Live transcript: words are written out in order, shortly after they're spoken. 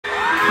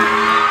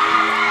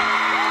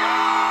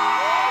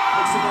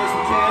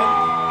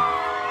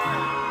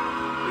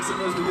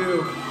goes to you.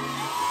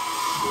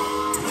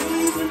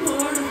 Even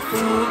more to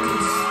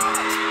focus.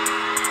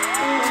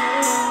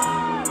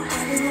 I've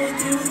been going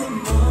through the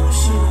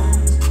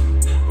motions.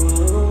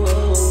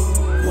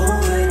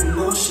 Won't let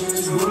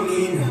emotions rule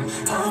me now.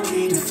 I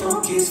need to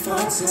focus,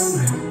 find some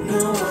real. No,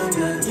 I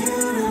got you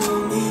to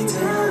hold me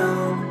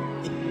down.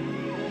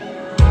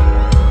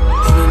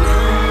 And I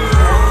know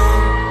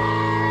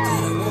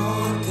that I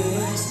want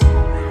this.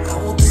 I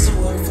want this to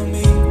work for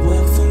me,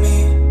 work for me.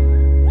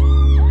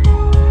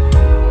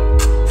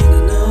 And I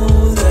know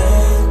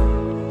that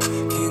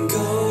can't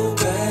go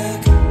back.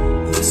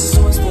 This is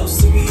what it's supposed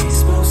to be,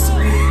 supposed to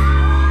be.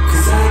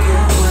 'Cause I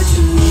got what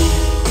you need.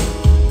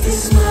 This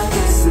is my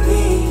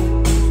destiny.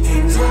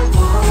 And I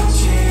won't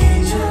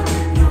change up.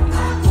 No,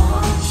 I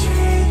won't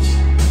change.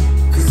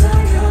 'Cause I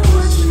got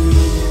what you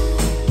need.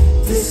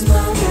 This is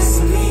my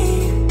destiny.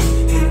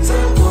 And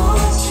I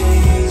won't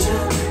change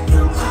up.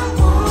 No, I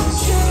won't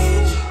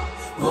change.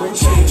 Won't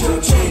change up,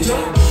 change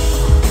up.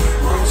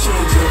 Won't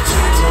change up,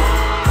 change up.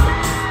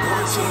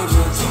 Won't change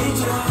up,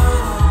 change up.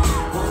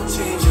 Won't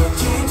change up,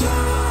 change up.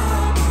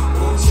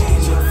 Won't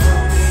change up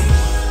for me.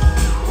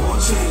 Won't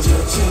change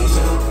up, change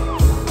up.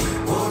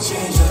 Won't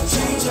change up,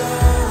 change up.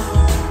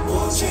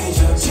 Won't change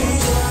up,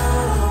 change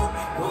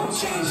up. Won't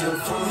change up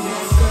for me.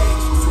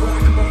 So I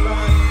come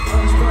alive,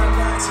 all these bright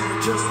lights and I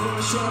just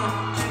wanna shine.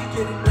 Can't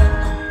get it back,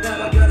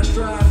 now I gotta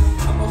strive.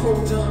 I'ma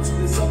hold on to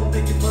this, I'ma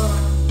make it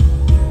mine.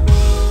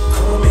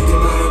 I'ma make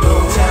it mine, no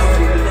time.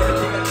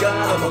 Everything I got,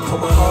 I'ma put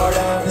my heart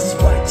out. This is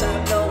right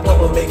time, no,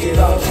 I'ma make it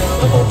all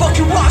count. I'm a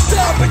fucking rock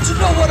star, but you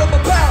know what I'm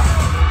about.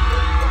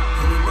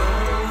 And I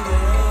know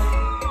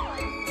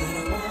that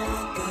I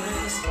want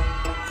this.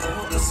 I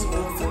want this to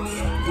work for me,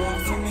 work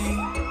for me.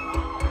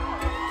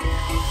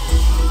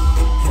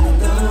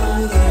 And I know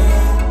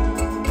that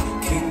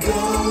can't go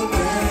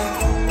back.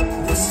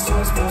 This is what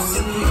it's supposed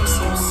to be,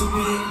 supposed to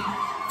be.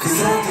 'Cause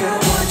I got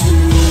what you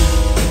need.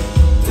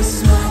 This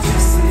is my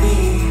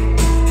destiny.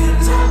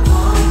 And I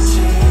won't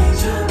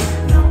change up.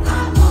 No,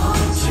 I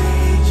won't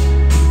change.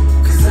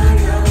 'Cause I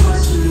got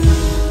what you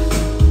need.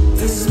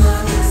 This is my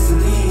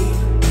destiny.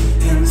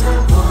 And I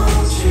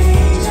won't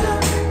change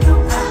up. No,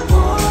 I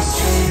won't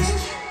change.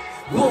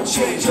 Won't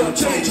change up,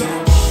 change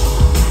up.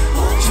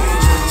 Won't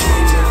change up,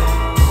 change up.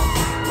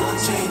 Won't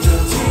change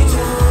up, change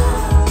up.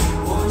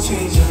 Won't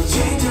change up,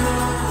 change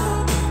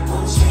up.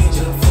 Won't change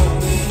up for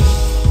me.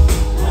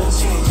 Won't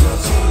change up,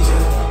 change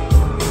up.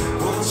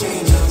 Won't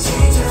change up,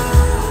 change up.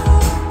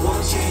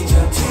 Won't change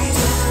up,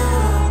 change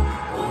up.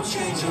 Won't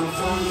change up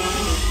for me.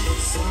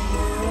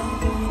 Somewhere I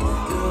wanna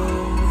go,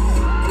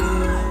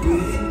 we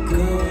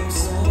go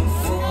so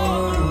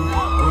far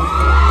away.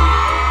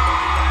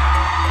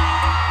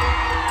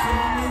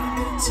 Coming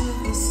into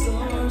the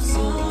storm.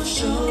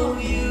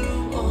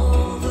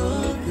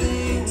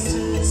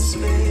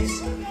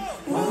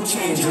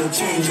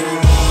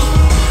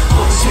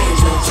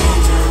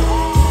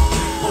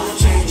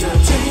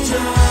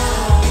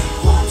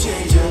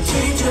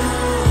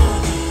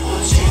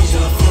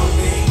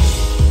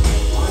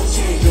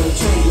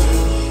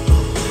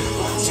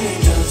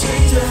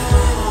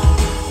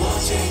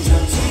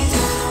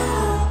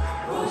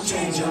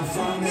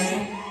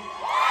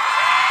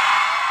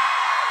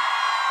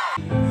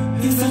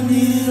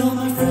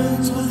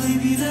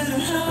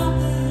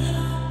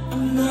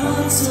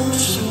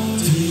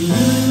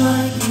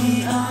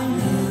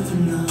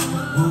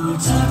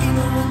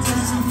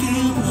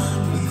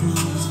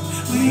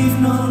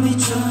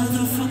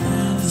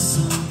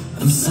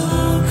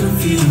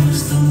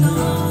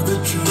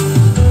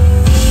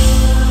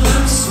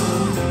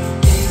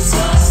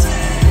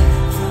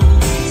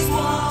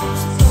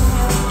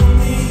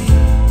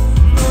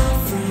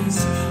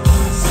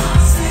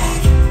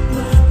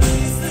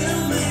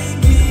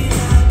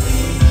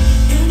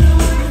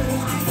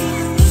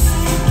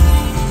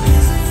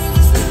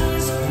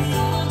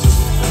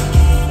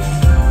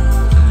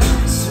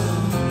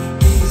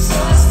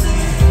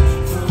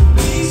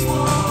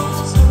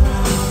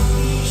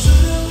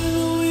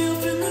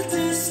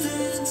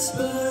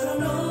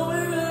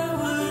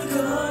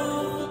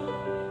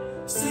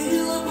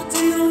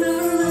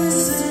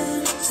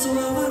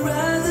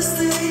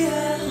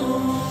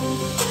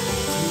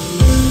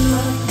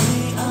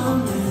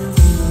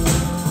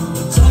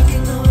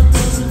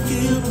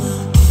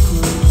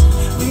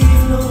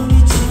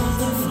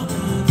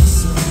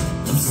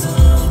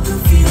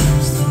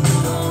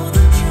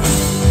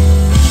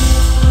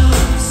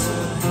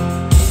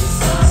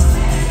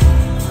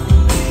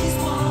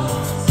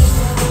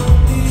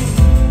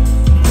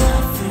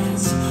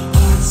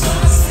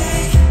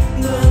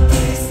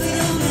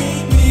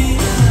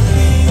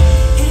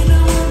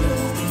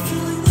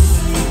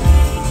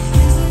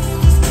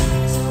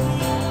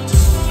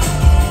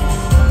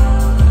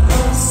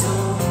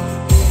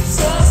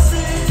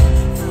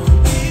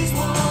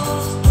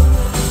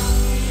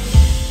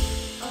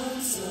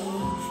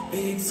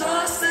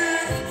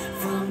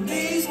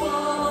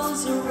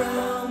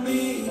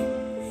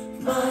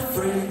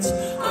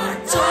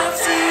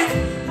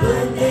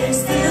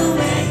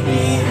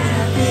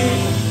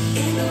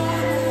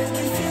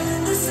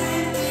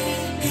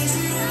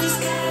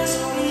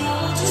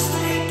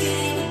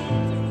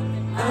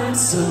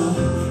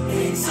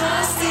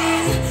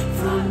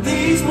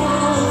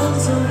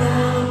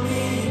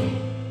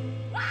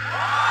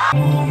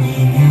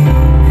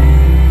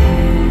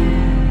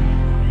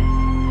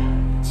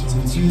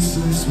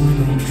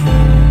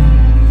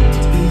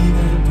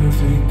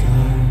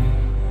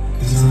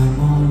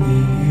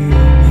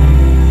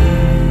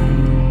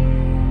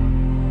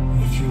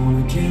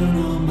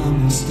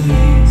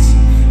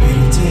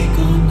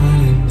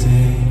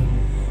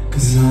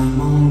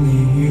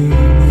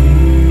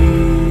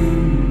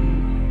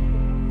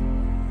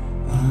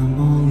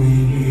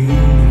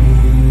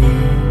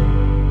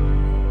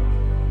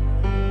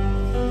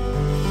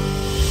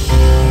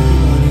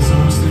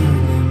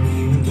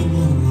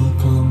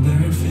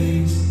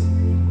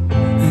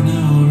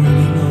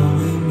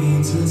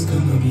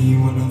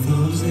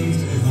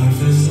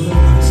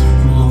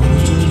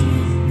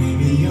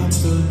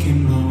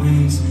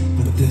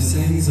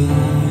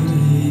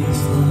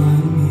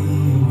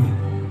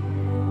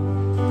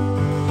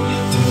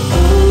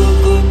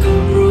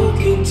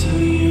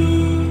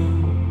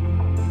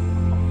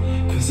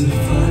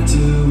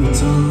 to,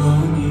 it's all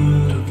on you.